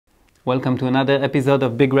Welcome to another episode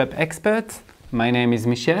of BigRep Experts. My name is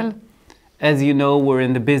Michel. As you know, we're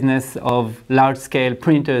in the business of large-scale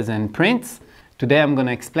printers and prints. Today I'm going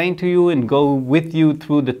to explain to you and go with you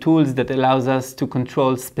through the tools that allows us to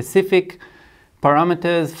control specific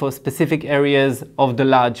parameters for specific areas of the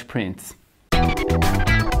large prints.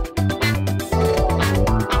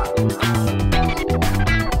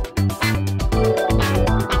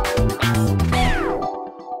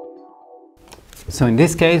 So in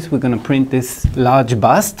this case, we're going to print this large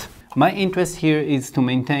bust. My interest here is to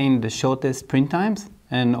maintain the shortest print times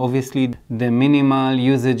and obviously the minimal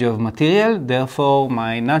usage of material. Therefore,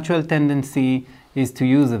 my natural tendency is to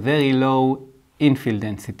use a very low infill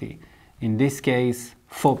density. In this case,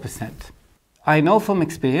 4%. I know from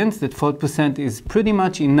experience that 4% is pretty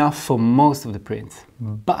much enough for most of the prints.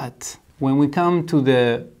 But when we come to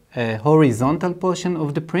the horizontal portion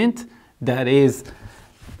of the print, that is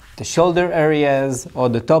the shoulder areas or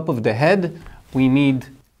the top of the head, we need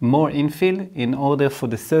more infill in order for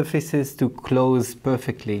the surfaces to close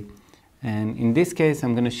perfectly. And in this case,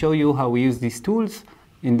 I'm going to show you how we use these tools.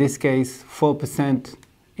 In this case, 4%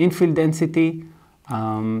 infill density.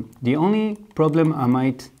 The only problem I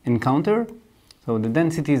might encounter, so the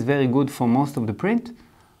density is very good for most of the print,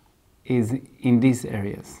 is in these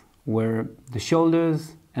areas where the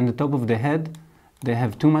shoulders and the top of the head, they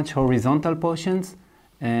have too much horizontal portions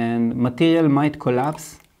and material might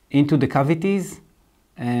collapse into the cavities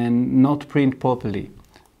and not print properly.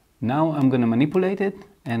 Now I'm going to manipulate it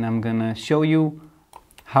and I'm going to show you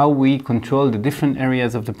how we control the different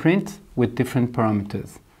areas of the print with different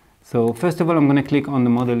parameters. So first of all, I'm going to click on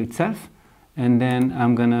the model itself and then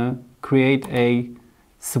I'm going to create a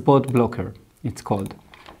support blocker, it's called.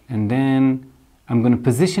 And then I'm going to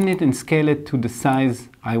position it and scale it to the size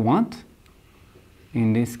I want.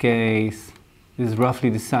 In this case, this is roughly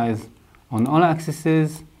the size on all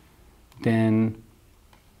axes, then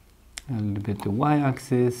a little bit the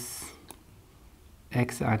y-axis,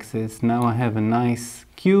 x-axis. Now I have a nice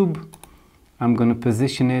cube. I'm going to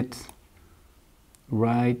position it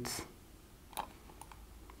right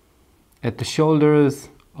at the shoulders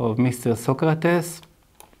of Mr. Socrates.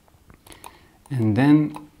 And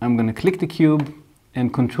then I'm going to click the cube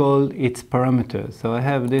and control its parameters. So I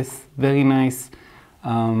have this very nice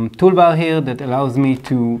toolbar here that allows me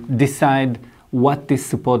to decide what this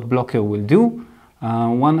support blocker will do.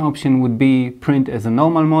 One option would be print as a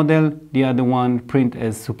normal model, the other one print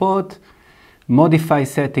as support. Modify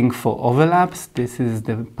setting for overlaps, this is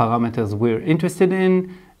the parameters we're interested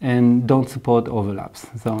in, and don't support overlaps.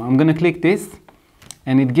 So I'm going to click this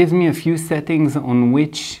and it gives me a few settings on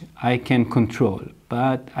which I can control,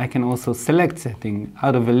 but I can also select setting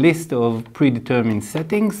out of a list of predetermined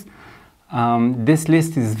settings. This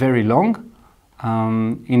list is very long.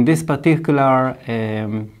 In this particular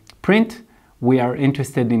print, we are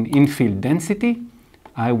interested in infield density.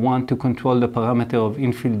 I want to control the parameter of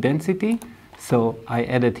infield density. So I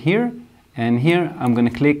add it here, and here I'm going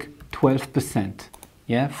to click 12%.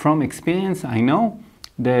 Yeah, from experience, I know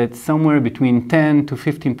that somewhere between 10 to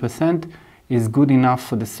 15% is good enough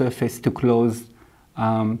for the surface to close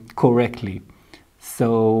correctly.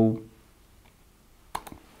 So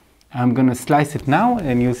I'm going to slice it now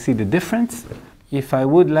and you'll see the difference. If I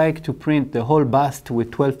would like to print the whole bust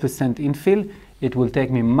with 12% infill, it will take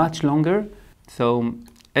me much longer. So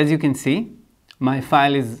as you can see, my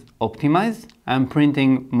file is optimized. I'm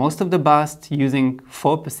printing most of the bust using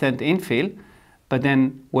 4% infill, but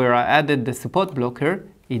then where I added the support blocker,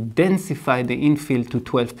 it densified the infill to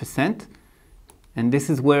 12%. And this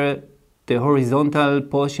is where the horizontal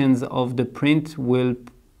portions of the print will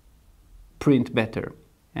print better.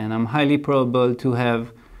 And I'm highly probable to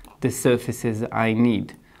have the surfaces I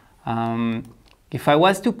need. If I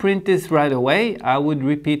was to print this right away, I would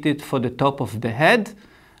repeat it for the top of the head,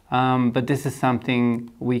 but this is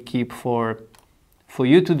something we keep for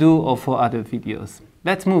you to do or for other videos.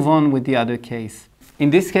 Let's move on with the other case. In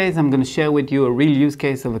this case, I'm going to share with you a real use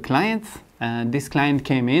case of a client. This client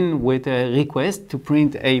came in with a request to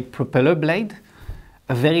print a propeller blade,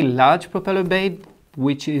 a very large propeller blade,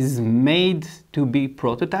 which is made to be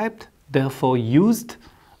prototyped, therefore used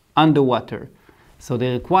underwater. So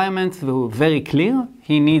the requirements were very clear.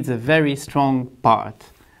 He needs a very strong part.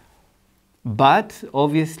 But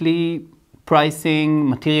obviously, pricing,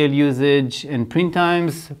 material usage, and print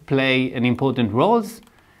times play an important role.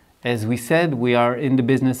 As we said, we are in the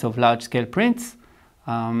business of large-scale prints.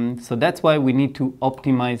 So that's why we need to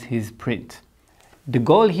optimize his print. The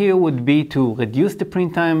goal here would be to reduce the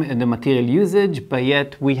print time and the material usage, but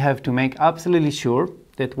yet we have to make absolutely sure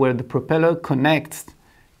that where the propeller connects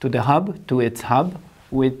to the hub, to its hub,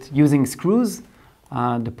 with using screws,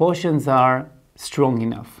 the portions are strong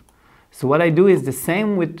enough. So what I do is the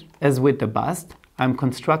same as with the bust. I'm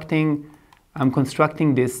constructing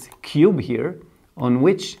this cube here on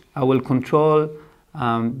which I will control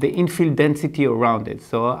the infill density around it.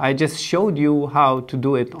 So I just showed you how to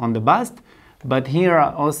do it on the bust, but here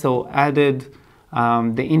I also added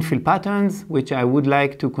the infill patterns, which I would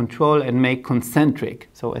like to control and make concentric.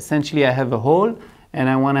 So essentially I have a hole and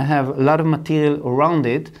I want to have a lot of material around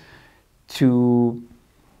it to,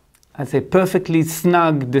 I'd say, perfectly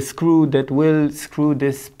snug the screw that will screw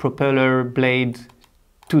this propeller blade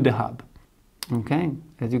to the hub. Okay,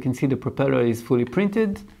 as you can see, the propeller is fully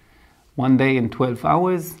printed, 1 day and 12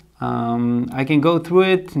 hours. I can go through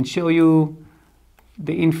it and show you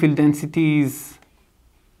the infill densities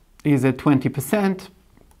is at 20%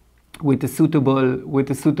 with a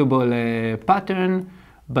suitable pattern,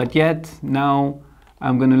 but yet now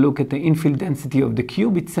I'm going to look at the infill density of the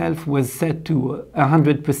cube itself was set to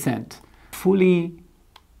 100%. Fully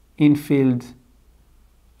infilled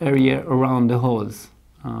area around the holes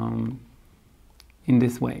in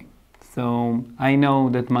this way. So I know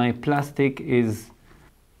that my plastic is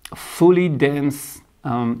fully dense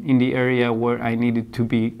in the area where I need it to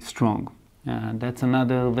be strong. That's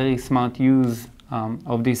another very smart use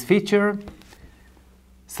of this feature.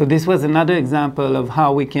 So this was another example of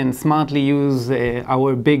how we can smartly use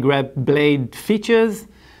our BigRep blade features.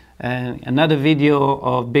 Another video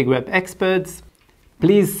of BigRep experts.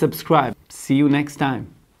 Please subscribe. See you next time.